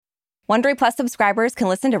Wondery Plus subscribers can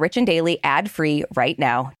listen to Rich and Daily ad-free right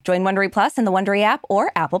now. Join Wondery Plus in the Wondery app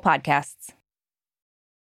or Apple Podcasts.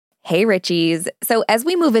 Hey, Richies. So as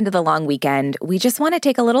we move into the long weekend, we just want to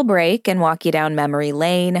take a little break and walk you down memory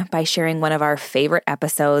lane by sharing one of our favorite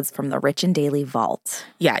episodes from the Rich and Daily vault.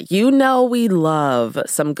 Yeah, you know we love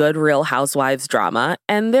some good Real Housewives drama,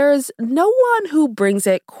 and there's no one who brings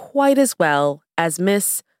it quite as well as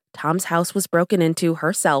Miss Tom's house was broken into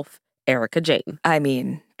herself, Erika Jayne. I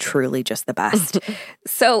mean, truly just the best.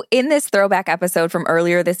 So in this throwback episode from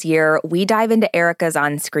earlier this year, we dive into Erika's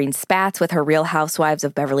on-screen spats with her Real Housewives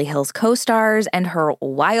of Beverly Hills co-stars and her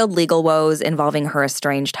wild legal woes involving her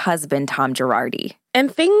estranged husband, Tom Girardi.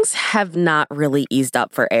 And things have not really eased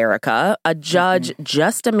up for Erika. A judge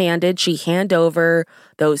just demanded she hand over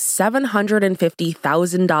those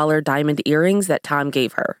 $750,000 diamond earrings that Tom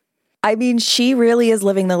gave her. I mean, she really is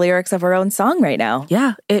living the lyrics of her own song right now.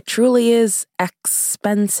 Yeah, it truly is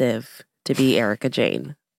expensive to be Erika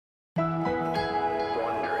Jayne.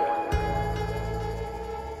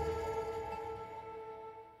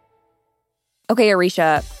 Okay,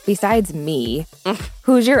 Arisha, besides me,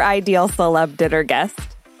 who's your ideal celeb dinner guest?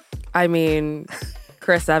 I mean,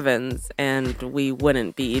 Chris Evans, and we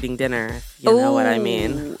wouldn't be eating dinner, if you know what I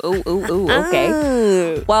mean.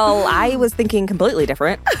 Okay. Well, I was thinking completely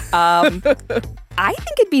different. I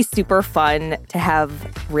think it'd be super fun to have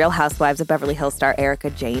Real Housewives of Beverly Hills star Erika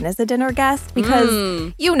Jayne as a dinner guest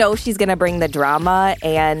because you know she's going to bring the drama,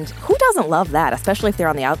 and who doesn't love that, especially if they're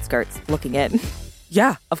on the outskirts looking in.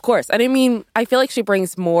 Yeah, of course. And I mean, I feel like she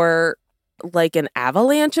brings more like an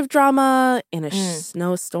avalanche of drama in a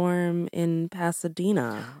snowstorm in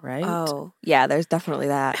Pasadena, right? Oh, yeah, there's definitely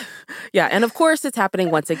that. Yeah, and of course it's happening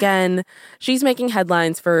once again. She's making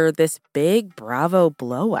headlines for this big Bravo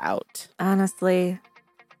blowout. Honestly,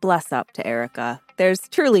 bless up to Erika. There's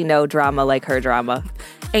truly no drama like her drama.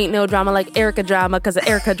 Ain't no drama like Erika drama, because the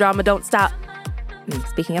Erika drama don't stop.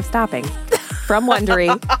 Speaking of stopping. From Wondery,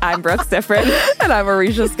 I'm Brooke Siffrin. And I'm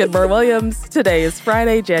Arisha Skidmore-Williams. Today is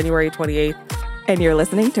Friday, January 28th. And you're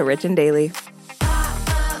listening to Rich and Daily.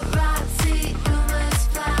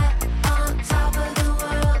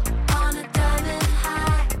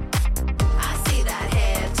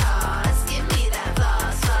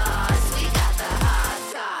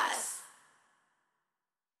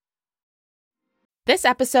 This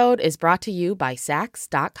episode is brought to you by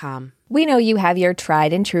Saks.com. We know you have your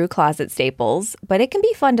tried and true closet staples, but it can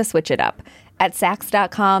be fun to switch it up. At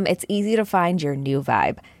Saks.com, it's easy to find your new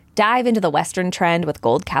vibe. Dive into the Western trend with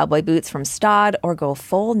gold cowboy boots from Staud or go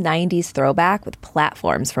full 90s throwback with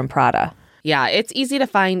platforms from Prada. Yeah, it's easy to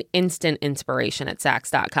find instant inspiration at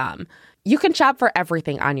Saks.com. You can shop for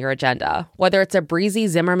everything on your agenda, whether it's a breezy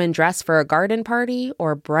Zimmermann dress for a garden party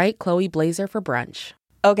or a bright Chloe blazer for brunch.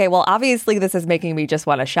 Okay, well, obviously this is making me just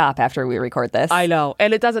want to shop after we record this. I know,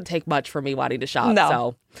 and it doesn't take much for me wanting to shop. No.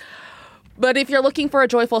 So. But if you're looking for a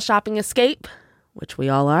joyful shopping escape, which we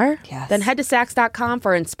all are, then head to Saks.com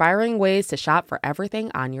for inspiring ways to shop for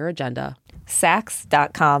everything on your agenda.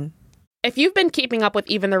 Saks.com. If you've been keeping up with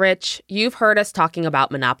Even the Rich, you've heard us talking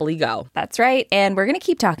about Monopoly Go. That's right, and we're going to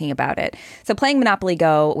keep talking about it. So playing Monopoly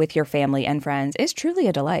Go with your family and friends is truly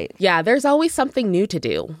a delight. Yeah, there's always something new to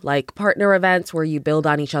do, like partner events where you build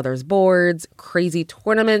on each other's boards, crazy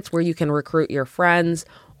tournaments where you can recruit your friends,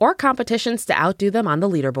 or competitions to outdo them on the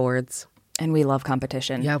leaderboards. And we love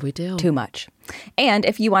competition. Yeah, we do. Too much. And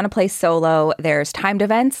if you want to play solo, there's timed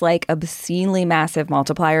events like obscenely massive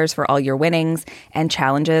multipliers for all your winnings and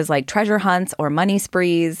challenges like treasure hunts or money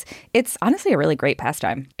sprees. It's honestly a really great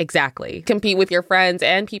pastime. Exactly. Compete with your friends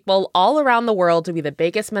and people all around the world to be the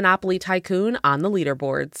biggest Monopoly tycoon on the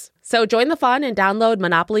leaderboards. So join the fun and download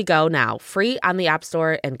Monopoly Go now, free on the App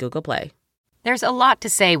Store and Google Play. There's a lot to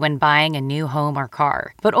say when buying a new home or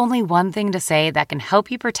car, but only one thing to say that can help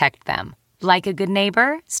you protect them. Like a good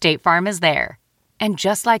neighbor, State Farm is there. And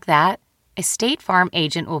just like that, a State Farm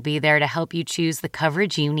agent will be there to help you choose the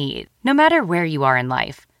coverage you need, no matter where you are in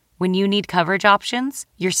life. When you need coverage options,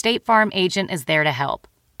 your State Farm agent is there to help,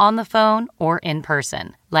 on the phone or in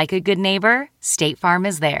person. Like a good neighbor, State Farm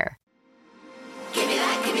is there. Give me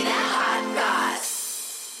that hot goss.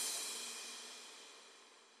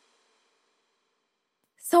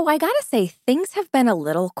 So I gotta say, things have been a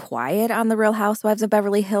little quiet on the Real Housewives of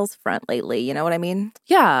Beverly Hills front lately. You know what I mean?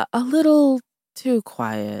 Yeah, a little too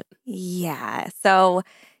quiet. Yeah. So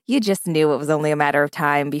you just knew it was only a matter of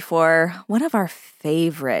time before one of our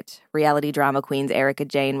favorite reality drama queens, Erika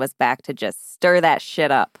Jayne, was back to just stir that shit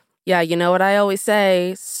up. Yeah, you know what I always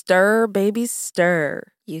say? Stir, baby, stir.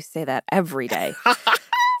 You say that every day.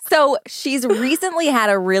 So she's recently had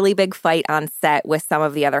a really big fight on set with some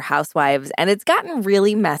of the other housewives, and it's gotten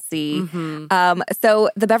really messy. So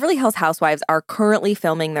the Beverly Hills Housewives are currently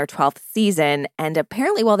filming their 12th season, and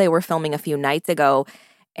apparently while they were filming a few nights ago,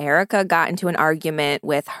 Erika got into an argument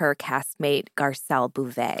with her castmate Garcelle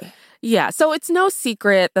Bouvet. Yeah, so it's no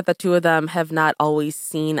secret that the two of them have not always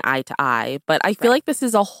seen eye to eye, but I feel like this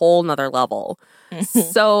is a whole nother level.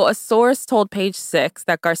 So a source told Page Six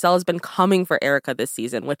that Garcelle has been coming for Erika this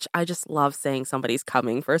season, which I just love saying somebody's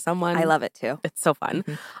coming for someone. I love it too. It's so fun.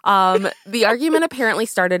 The argument apparently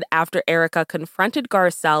started after Erika confronted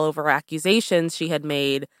Garcelle over accusations she had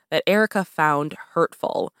made that Erika found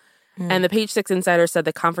hurtful. And the Page Six insider said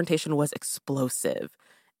the confrontation was explosive.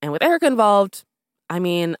 And with Erika involved, I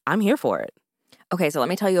mean, I'm here for it. Okay, so let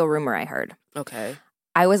me tell you a rumor I heard. Okay.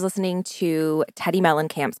 I was listening to Teddy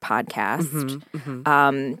Mellencamp's podcast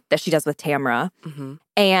that she does with Tamra.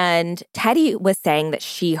 And Teddy was saying that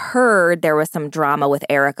she heard there was some drama with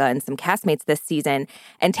Erika and some castmates this season.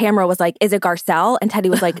 And Tamra was like, is it Garcelle? And Teddy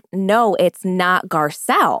was like, no, it's not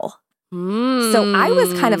Garcelle. So I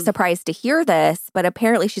was kind of surprised to hear this, but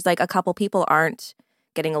apparently she's like, a couple people aren't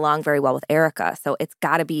getting along very well with Erika. So it's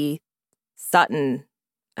got to be Sutton,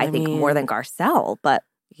 I think, more than Garcelle, but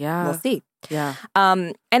we'll see. Yeah.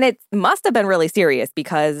 And it must have been really serious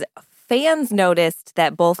because fans noticed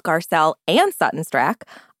that both Garcelle and Sutton Strack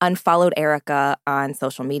unfollowed Erika on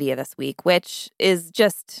social media this week, which is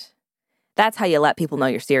just, that's how you let people know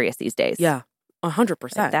you're serious these days. Yeah,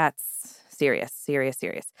 100%. That's serious.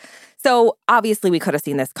 So obviously we could have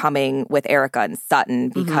seen this coming with Erika and Sutton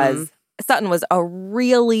because Sutton was a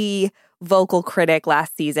really vocal critic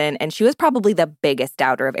last season, and she was probably the biggest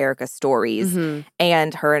doubter of Erika's stories.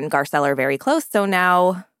 And her and Garcelle are very close, so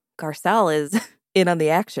now Garcelle is in on the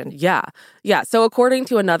action. Yeah. So according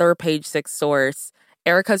to another Page Six source,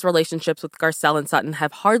 Erika's relationships with Garcelle and Sutton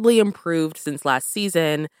have hardly improved since last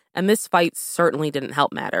season, and this fight certainly didn't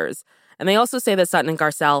help matters. And they also say that Sutton and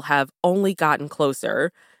Garcelle have only gotten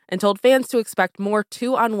closer and told fans to expect more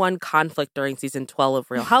two-on-one conflict during season 12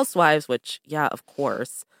 of Real Housewives, which, yeah, of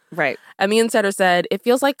course. Right. And the insider said, it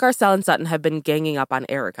feels like Garcelle and Sutton have been ganging up on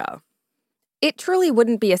Erika. It truly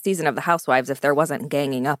wouldn't be a season of The Housewives if there wasn't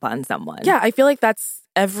ganging up on someone. Yeah, I feel like that's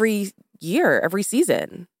every year, every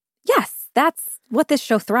season. Yes, that's what this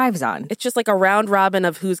show thrives on. It's just like a round robin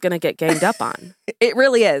of who's going to get ganged up on. It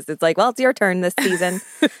really is. It's like, well, it's your turn this season.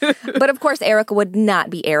 But of course, Erika would not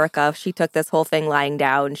be Erika if she took this whole thing lying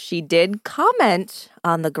down. She did comment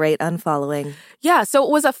on the great unfollowing. Yeah, so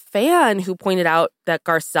it was a fan who pointed out that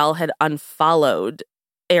Garcelle had unfollowed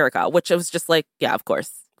Erika, which was just like, yeah, of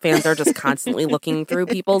course. Fans are just constantly looking through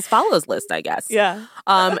people's follows list, I guess. Yeah.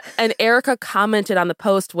 And Erika commented on the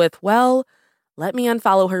post with, well, let me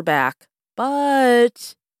unfollow her back.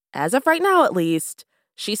 But as of right now, at least,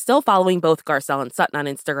 she's still following both Garcelle and Sutton on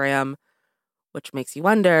Instagram, which makes you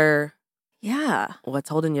wonder, yeah, what's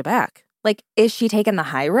holding you back? Like, is she taking the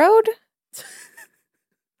high road?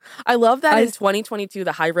 I love that in 2022,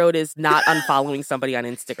 the high road is not unfollowing somebody on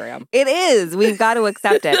Instagram. It is. We've got to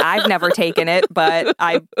accept it. I've never taken it, but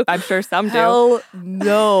I'm sure some do. Hell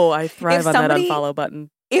no, I thrive on that unfollow button.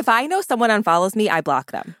 If I know someone unfollows me, I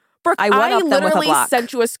block them. Brooke, I literally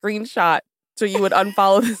sent you a screenshot so you would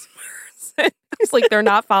unfollow this person. It's like, they're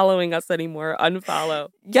not following us anymore. Unfollow.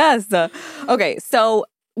 Yes. Okay, so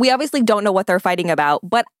we obviously don't know what they're fighting about,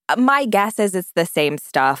 but my guess is it's the same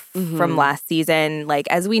stuff from last season. Like,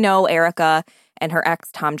 as we know, Erika and her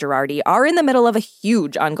ex, Tom Girardi, are in the middle of a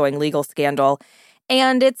huge ongoing legal scandal,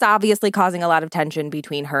 and it's obviously causing a lot of tension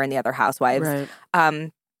between her and the other housewives.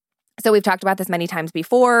 Right. So we've talked about this many times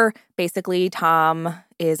before. Basically, Tom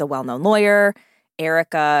is a well-known lawyer.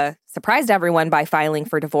 Erika surprised everyone by filing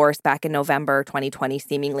for divorce back in November 2020,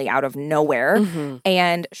 seemingly out of nowhere.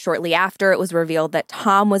 And shortly after, it was revealed that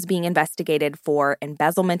Tom was being investigated for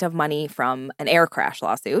embezzlement of money from an air crash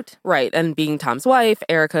lawsuit. Right. And being Tom's wife,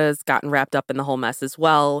 Erika's gotten wrapped up in the whole mess as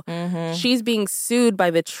well. She's being sued by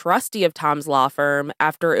the trustee of Tom's law firm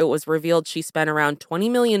after it was revealed she spent around $20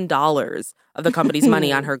 million of the company's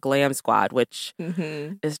money on her glam squad, which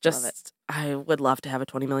is just... I would love to have a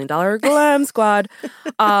 $20 million glam squad.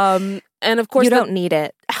 And of course... You don't need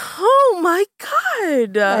it. Oh my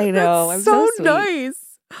God. I know. That's I'm so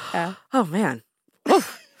nice. Yeah. Oh man.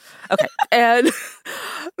 Okay. And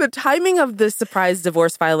the timing of the surprise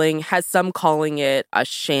divorce filing has some calling it a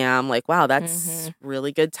sham. Like, wow, that's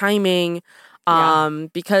really good timing.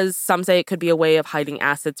 Because some say it could be a way of hiding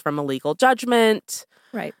assets from a legal judgment.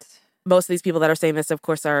 Right. Most of these people that are saying this, of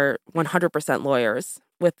course, are 100% lawyers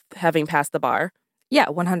with having passed the bar. Yeah,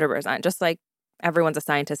 100%. Just like Everyone's a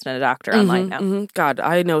scientist and a doctor online now. God,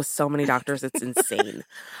 I know so many doctors. It's insane.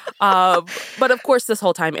 But of course, this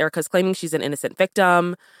whole time, Erika's claiming she's an innocent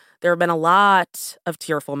victim. There have been a lot of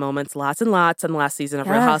tearful moments, lots and lots in the last season of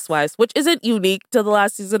Real Housewives, which isn't unique to the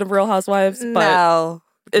last season of Real Housewives, but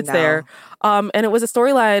it's there. And it was a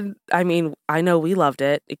storyline. I mean, I know we loved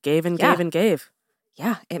it. It gave and gave and gave.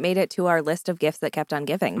 Yeah, it made it to our list of gifts that kept on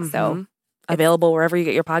giving. So available wherever you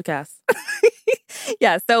get your podcasts.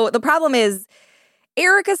 Yeah, so the problem is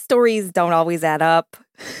Erika's stories don't always add up,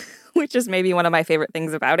 which is maybe one of my favorite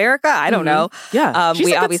things about Erika. I don't know. Yeah,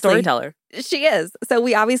 she's a good storyteller. She is. So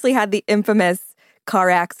we obviously had the infamous car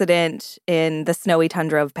accident in the snowy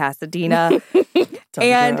tundra of Pasadena.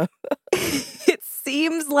 And it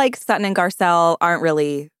seems like Sutton and Garcelle aren't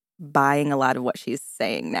really buying a lot of what she's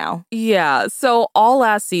saying now. Yeah. So all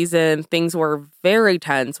last season, things were very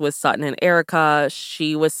tense with Sutton and Erika.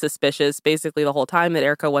 She was suspicious basically the whole time that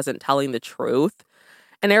Erika wasn't telling the truth.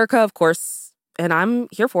 And Erika, of course, and I'm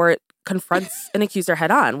here for it, confronts an accuser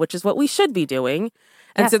head on, which is what we should be doing.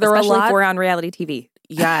 And yes, so there were a lot. Especially if we're on reality TV.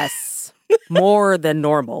 Yes. More than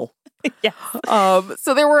normal. Yes.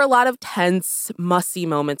 So there were a lot of tense, must-see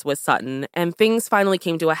moments with Sutton, and things finally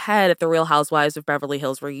came to a head at the Real Housewives of Beverly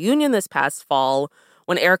Hills reunion this past fall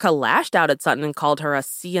when Erika lashed out at Sutton and called her a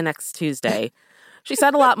 "see you next Tuesday." She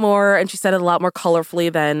said a lot more, and she said it a lot more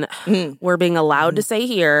colorfully than we're being allowed to say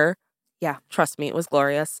here. Yeah. Trust me, it was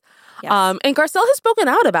glorious. Yes. And Garcelle has spoken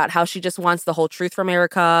out about how she just wants the whole truth from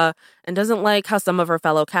Erika and doesn't like how some of her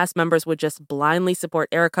fellow cast members would just blindly support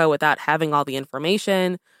Erika without having all the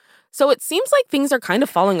information. So it seems like things are kind of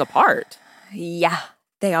falling apart. Yeah,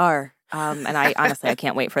 they are. And I honestly, I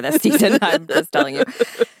can't wait for this season. I'm just telling you.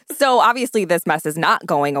 So obviously this mess is not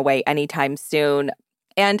going away anytime soon.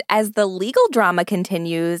 And as the legal drama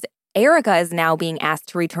continues, Erika is now being asked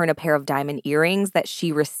to return a pair of diamond earrings that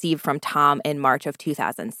she received from Tom in March of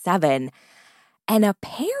 2007. And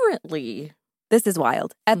apparently, this is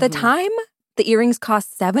wild. At the time, the earrings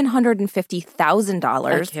cost $750,000.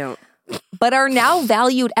 I can't. But are now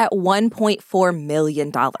valued at $1.4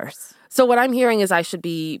 million. So what I'm hearing is I should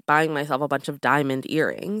be buying myself a bunch of diamond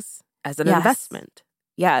earrings as an investment.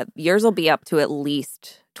 Yeah, yours will be up to at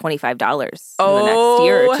least $25 in the next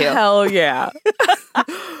year or two. Hell yeah.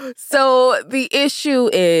 So the issue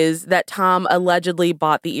is that Tom allegedly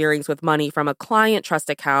bought the earrings with money from a client trust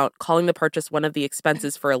account, calling the purchase one of the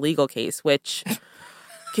expenses for a legal case, which...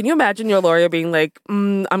 Can you imagine your lawyer being like,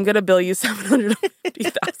 I'm going to bill you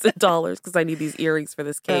 $750,000 because I need these earrings for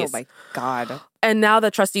this case? Oh, my God. And now the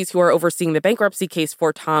trustees who are overseeing the bankruptcy case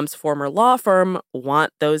for Tom's former law firm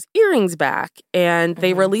want those earrings back. And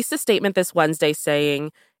they released a statement this Wednesday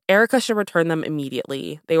saying, Erika should return them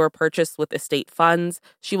immediately. They were purchased with estate funds.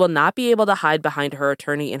 She will not be able to hide behind her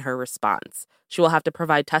attorney in her response. She will have to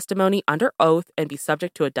provide testimony under oath and be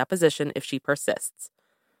subject to a deposition if she persists.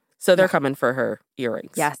 So they're coming for her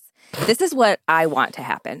earrings. Yes. This is what I want to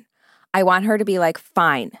happen. I want her to be like,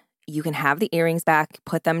 fine, you can have the earrings back,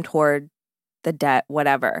 put them toward the debt,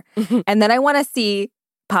 whatever. And then I want to see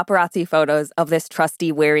paparazzi photos of this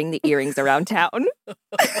trustee wearing the earrings around town.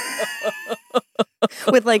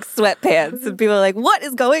 With like sweatpants. And people are like, what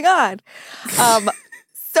is going on?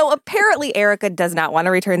 So apparently Erika does not want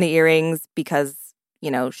to return the earrings because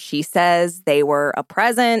she says they were a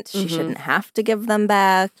present. She shouldn't have to give them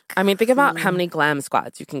back. I mean, think about how many glam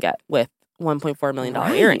squads you can get with $1.4 million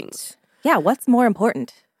earrings. Yeah, what's more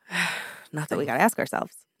important? Nothing. So we got to ask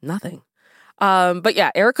ourselves. Nothing. But yeah,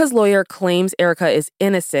 Erika's lawyer claims Erika is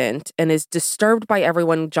innocent and is disturbed by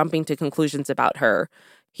everyone jumping to conclusions about her.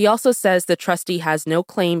 He also says the trustee has no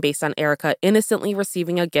claim based on Erika innocently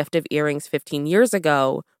receiving a gift of earrings 15 years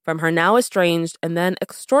ago from her now estranged and then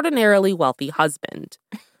extraordinarily wealthy husband.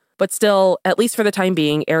 But still, at least for the time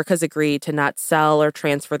being, Erika's agreed to not sell or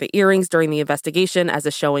transfer the earrings during the investigation as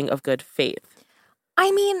a showing of good faith.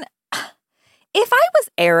 I mean, if I was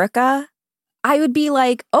Erika, I would be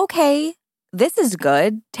like, okay, this is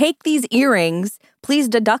good. Take these earrings. Please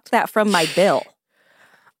deduct that from my bill.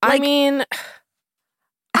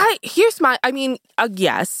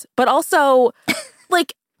 Yes, but also,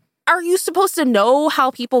 like, are you supposed to know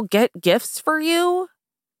how people get gifts for you?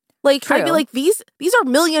 Like, True. I'd be like, these are $1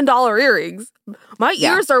 million earrings. My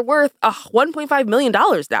ears are worth $1.5 million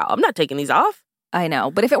now. I'm not taking these off. I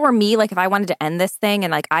know. But if it were me, like, if I wanted to end this thing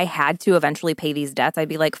and, like, I had to eventually pay these debts, I'd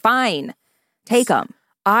be like, fine, take them.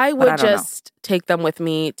 I would just take them with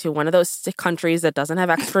me to one of those countries that doesn't have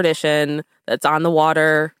extradition, that's on the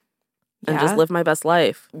water. And just live my best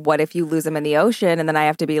life. What if you lose them in the ocean and then I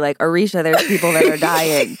have to be like, Arisha, there's people that are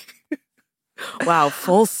dying. Wow,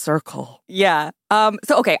 full circle. Yeah. So,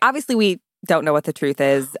 okay, obviously we don't know what the truth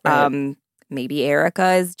is. Right. Maybe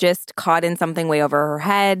Erika is just caught in something way over her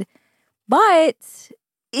head. But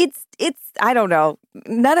it's I don't know.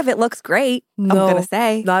 None of it looks great, I'm going to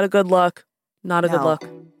say. Not a good look. Not a good look.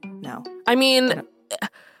 No. I mean,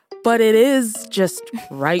 but it is just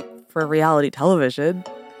right for reality television.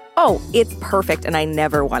 Oh, it's perfect, and I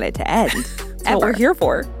never want it to end. That's what we're here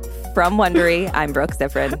for. From Wondery, I'm Brooke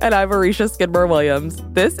Sifrin. And I'm Arisha Skidmore-Williams.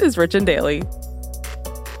 This is Rich and Daily.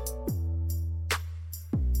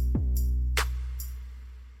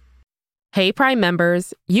 Hey, Prime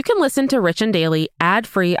members, you can listen to Rich and Daily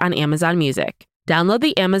ad-free on Amazon Music. Download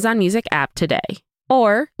the Amazon Music app today.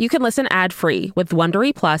 Or you can listen ad-free with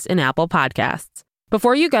Wondery Plus in Apple Podcasts.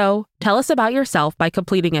 Before you go, tell us about yourself by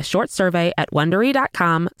completing a short survey at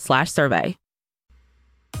Wondery.com/survey.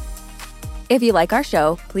 If you like our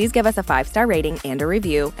show, please give us a 5-star rating and a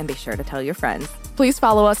review, and be sure to tell your friends. Please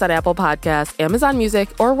follow us on Apple Podcasts, Amazon Music,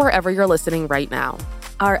 or wherever you're listening right now.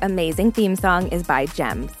 Our amazing theme song is by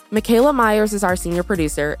Gems. Michaela Myers is our senior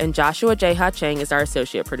producer, and Joshua J. Chang is our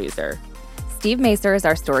associate producer. Steve Macer is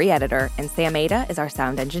our story editor, and Sam Ada is our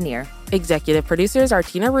sound engineer. Executive producers are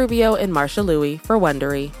Tina Rubio and Marsha Louie for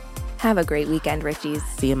Wondery. Have a great weekend, Richies.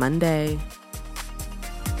 See you Monday.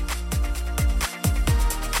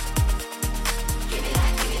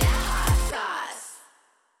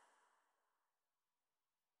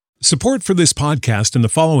 Support for this podcast and the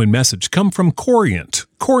following message come from Corient.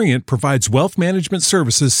 Corient provides wealth management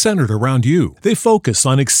services centered around you. They focus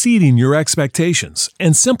on exceeding your expectations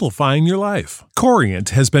and simplifying your life. Corient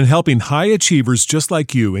has been helping high achievers just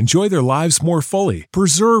like you enjoy their lives more fully,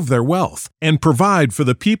 preserve their wealth, and provide for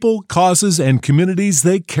the people, causes, and communities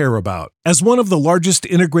they care about. As one of the largest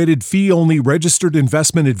integrated fee-only registered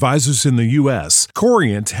investment advisors in the U.S.,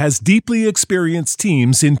 Corient has deeply experienced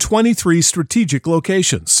teams in 23 strategic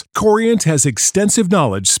locations. Corient has extensive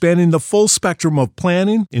knowledge spanning the full spectrum of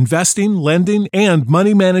planning, investing, lending, and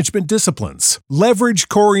money management disciplines. Leverage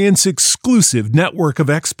Corient's exclusive network of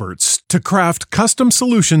experts to craft custom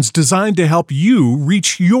solutions designed to help you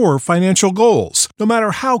reach your financial goals, no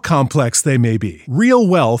matter how complex they may be. Real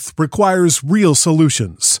wealth requires real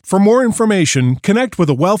solutions. For more information, connect with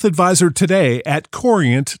a wealth advisor today at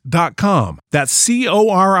Corient.com. That's Corient.com.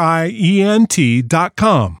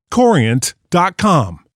 Corient.com.